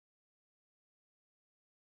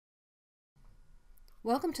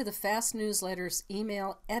Welcome to the Fast Newsletters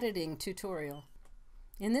email editing tutorial.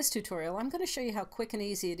 In this tutorial, I'm going to show you how quick and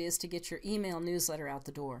easy it is to get your email newsletter out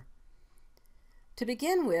the door. To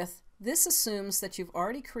begin with, this assumes that you've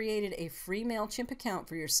already created a free MailChimp account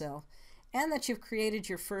for yourself and that you've created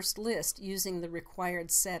your first list using the required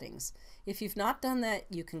settings. If you've not done that,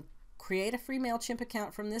 you can create a free MailChimp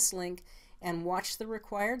account from this link and watch the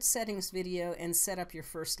required settings video and set up your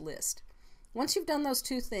first list. Once you've done those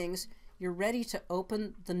two things, you're ready to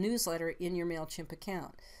open the newsletter in your MailChimp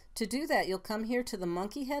account. To do that, you'll come here to the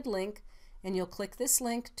monkey head link and you'll click this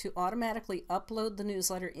link to automatically upload the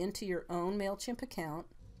newsletter into your own MailChimp account.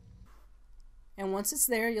 And once it's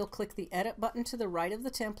there, you'll click the edit button to the right of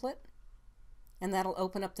the template and that'll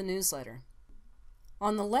open up the newsletter.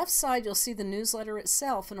 On the left side, you'll see the newsletter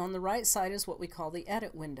itself, and on the right side is what we call the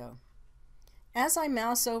edit window. As I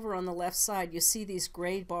mouse over on the left side, you see these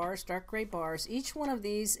gray bars, dark gray bars. Each one of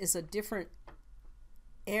these is a different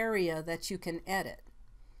area that you can edit.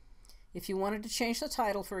 If you wanted to change the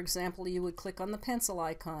title, for example, you would click on the pencil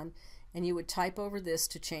icon and you would type over this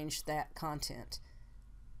to change that content.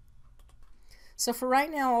 So for right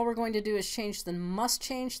now, all we're going to do is change the must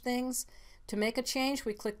change things. To make a change,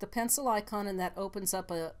 we click the pencil icon and that opens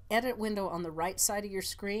up an edit window on the right side of your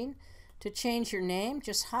screen. To change your name,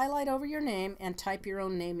 just highlight over your name and type your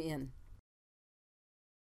own name in.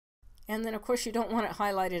 And then of course you don't want it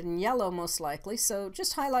highlighted in yellow most likely, so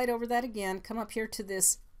just highlight over that again. Come up here to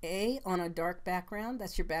this A on a dark background,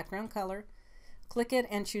 that's your background color. Click it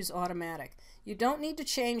and choose automatic. You don't need to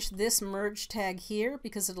change this merge tag here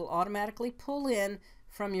because it'll automatically pull in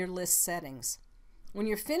from your list settings. When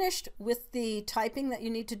you're finished with the typing that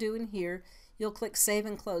you need to do in here, you'll click Save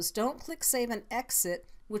and Close. Don't click Save and Exit,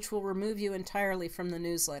 which will remove you entirely from the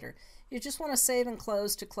newsletter. You just want to save and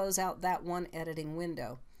close to close out that one editing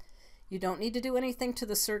window. You don't need to do anything to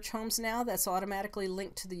the search homes now. That's automatically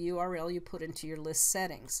linked to the URL you put into your list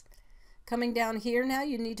settings. Coming down here now,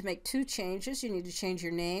 you need to make two changes. You need to change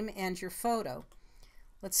your name and your photo.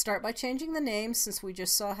 Let's start by changing the name since we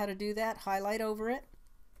just saw how to do that. Highlight over it,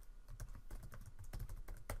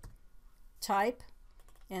 type,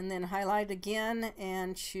 and then highlight again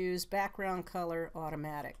and choose background color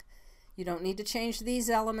automatic. You don't need to change these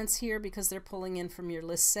elements here because they're pulling in from your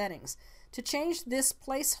list settings. To change this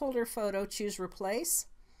placeholder photo, choose replace.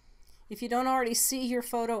 If you don't already see your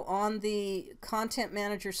photo on the Content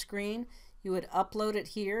Manager screen, you would upload it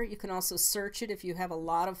here. You can also search it if you have a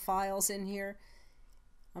lot of files in here.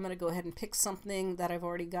 I'm going to go ahead and pick something that I've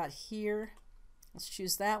already got here. Let's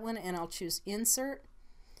choose that one and I'll choose insert.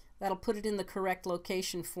 That'll put it in the correct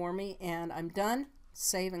location for me, and I'm done.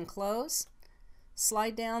 Save and close.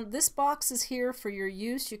 Slide down. This box is here for your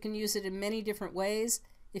use. You can use it in many different ways.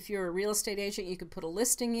 If you're a real estate agent, you could put a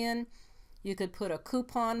listing in. You could put a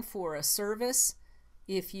coupon for a service.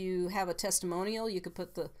 If you have a testimonial, you could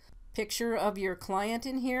put the picture of your client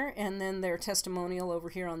in here and then their testimonial over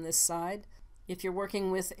here on this side. If you're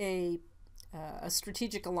working with a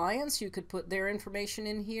strategic alliance, you could put their information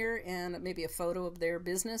in here and maybe a photo of their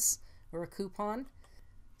business or a coupon.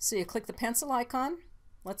 So you click the pencil icon.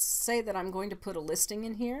 Let's say that I'm going to put a listing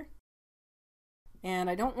in here. And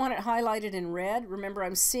I don't want it highlighted in red. Remember,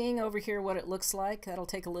 I'm seeing over here what it looks like. That'll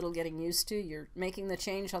take a little getting used to. You're making the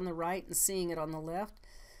change on the right and seeing it on the left.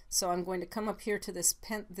 So I'm going to come up here to this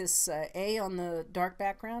A on the dark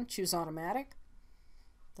background, choose automatic.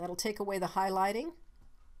 That'll take away the highlighting.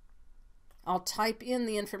 I'll type in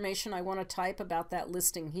the information I want to type about that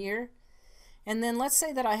listing here. And then let's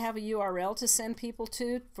say that I have a URL to send people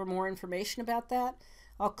to for more information about that.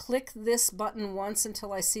 I'll click this button once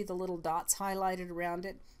until I see the little dots highlighted around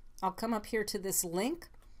it. I'll come up here to this link,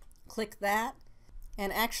 click that,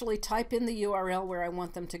 and actually type in the URL where I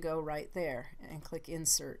want them to go right there and click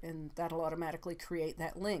insert, and that'll automatically create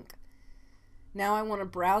that link. Now I want to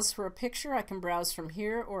browse for a picture. I can browse from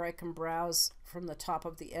here or I can browse from the top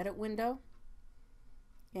of the edit window.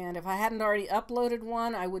 And if I hadn't already uploaded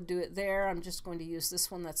one, I would do it there. I'm just going to use this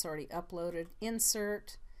one that's already uploaded.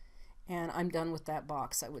 Insert, and I'm done with that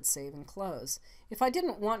box. I would save and close. If I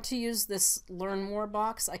didn't want to use this Learn More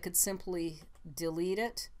box, I could simply delete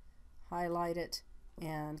it, highlight it,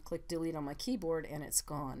 and click delete on my keyboard, and it's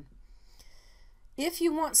gone. If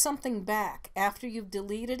you want something back after you've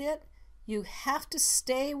deleted it, you have to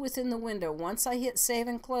stay within the window. Once I hit save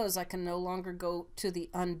and close, I can no longer go to the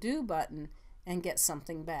undo button and get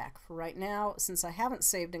something back. For right now, since I haven't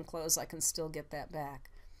saved and closed, I can still get that back.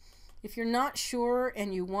 If you're not sure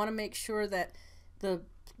and you want to make sure that the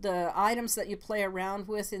items that you play around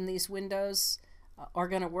with in these windows are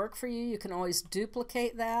going to work for you, you can always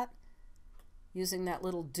duplicate that using that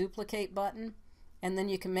little duplicate button. and then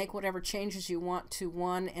you can make whatever changes you want to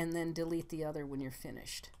one and then delete the other when you're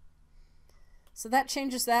finished. So that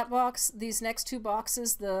changes that box. These next two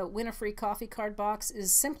boxes, the Win a Free Coffee Card box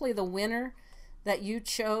is simply the winner that you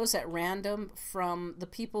chose at random from the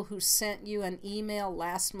people who sent you an email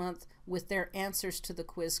last month with their answers to the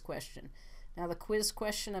quiz question. Now the quiz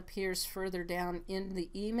question appears further down in the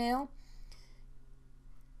email,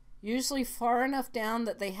 usually far enough down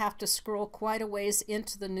that they have to scroll quite a ways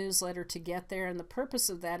into the newsletter to get there, and the purpose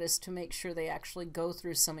of that is to make sure they actually go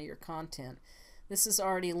through some of your content. This is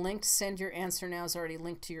already linked. Send Your Answer Now is already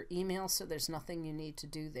linked to your email, so there's nothing you need to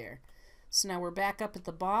do there. So now we're back up at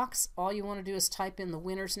the box. All you want to do is type in the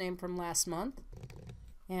winner's name from last month.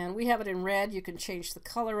 And we have it in red. You can change the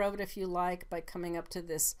color of it if you like by coming up to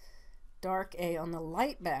this dark A on the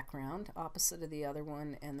light background, opposite of the other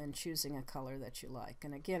one, and then choosing a color that you like.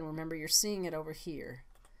 And again, remember you're seeing it over here.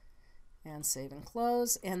 And save and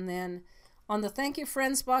close. And then on the Thank You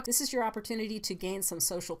Friends box, this is your opportunity to gain some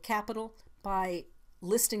social capital by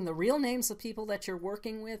listing the real names of people that you're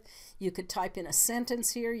working with. You could type in a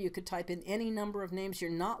sentence here. You could type in any number of names. You're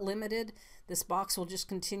not limited. This box will just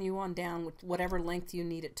continue on down with whatever length you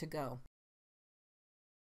need it to go.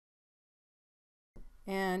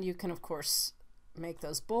 And you can, of course, make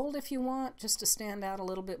those bold if you want, just to stand out a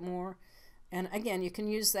little bit more. And again, you can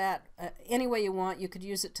use that any way you want. You could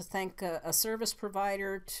use it to thank a service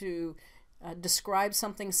provider, to describe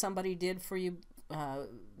something somebody did for you,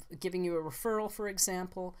 giving you a referral, for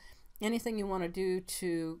example. Anything you want to do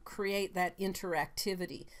to create that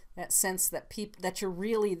interactivity, that sense that that you're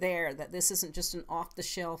really there, that this isn't just an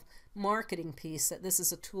off-the-shelf marketing piece, that this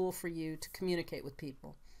is a tool for you to communicate with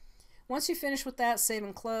people. Once you finish with that, save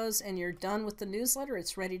and close, and you're done with the newsletter.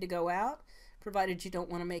 It's ready to go out, provided you don't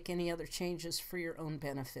want to make any other changes for your own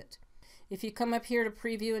benefit. If you come up here to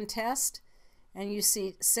preview and test, and you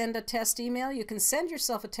see send a test email, you can send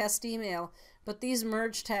yourself a test email, but these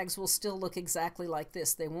merge tags will still look exactly like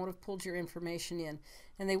this. They won't have pulled your information in,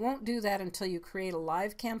 and they won't do that until you create a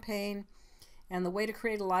live campaign. And the way to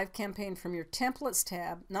create a live campaign from your Templates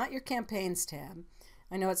tab, not your Campaigns tab.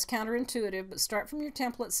 I know it's counterintuitive, but start from your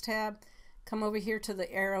Templates tab, come over here to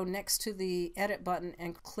the arrow next to the Edit button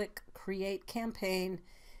and click Create Campaign,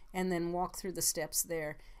 and then walk through the steps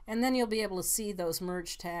there. And then you'll be able to see those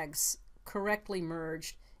merge tags correctly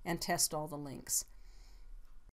merged and test all the links.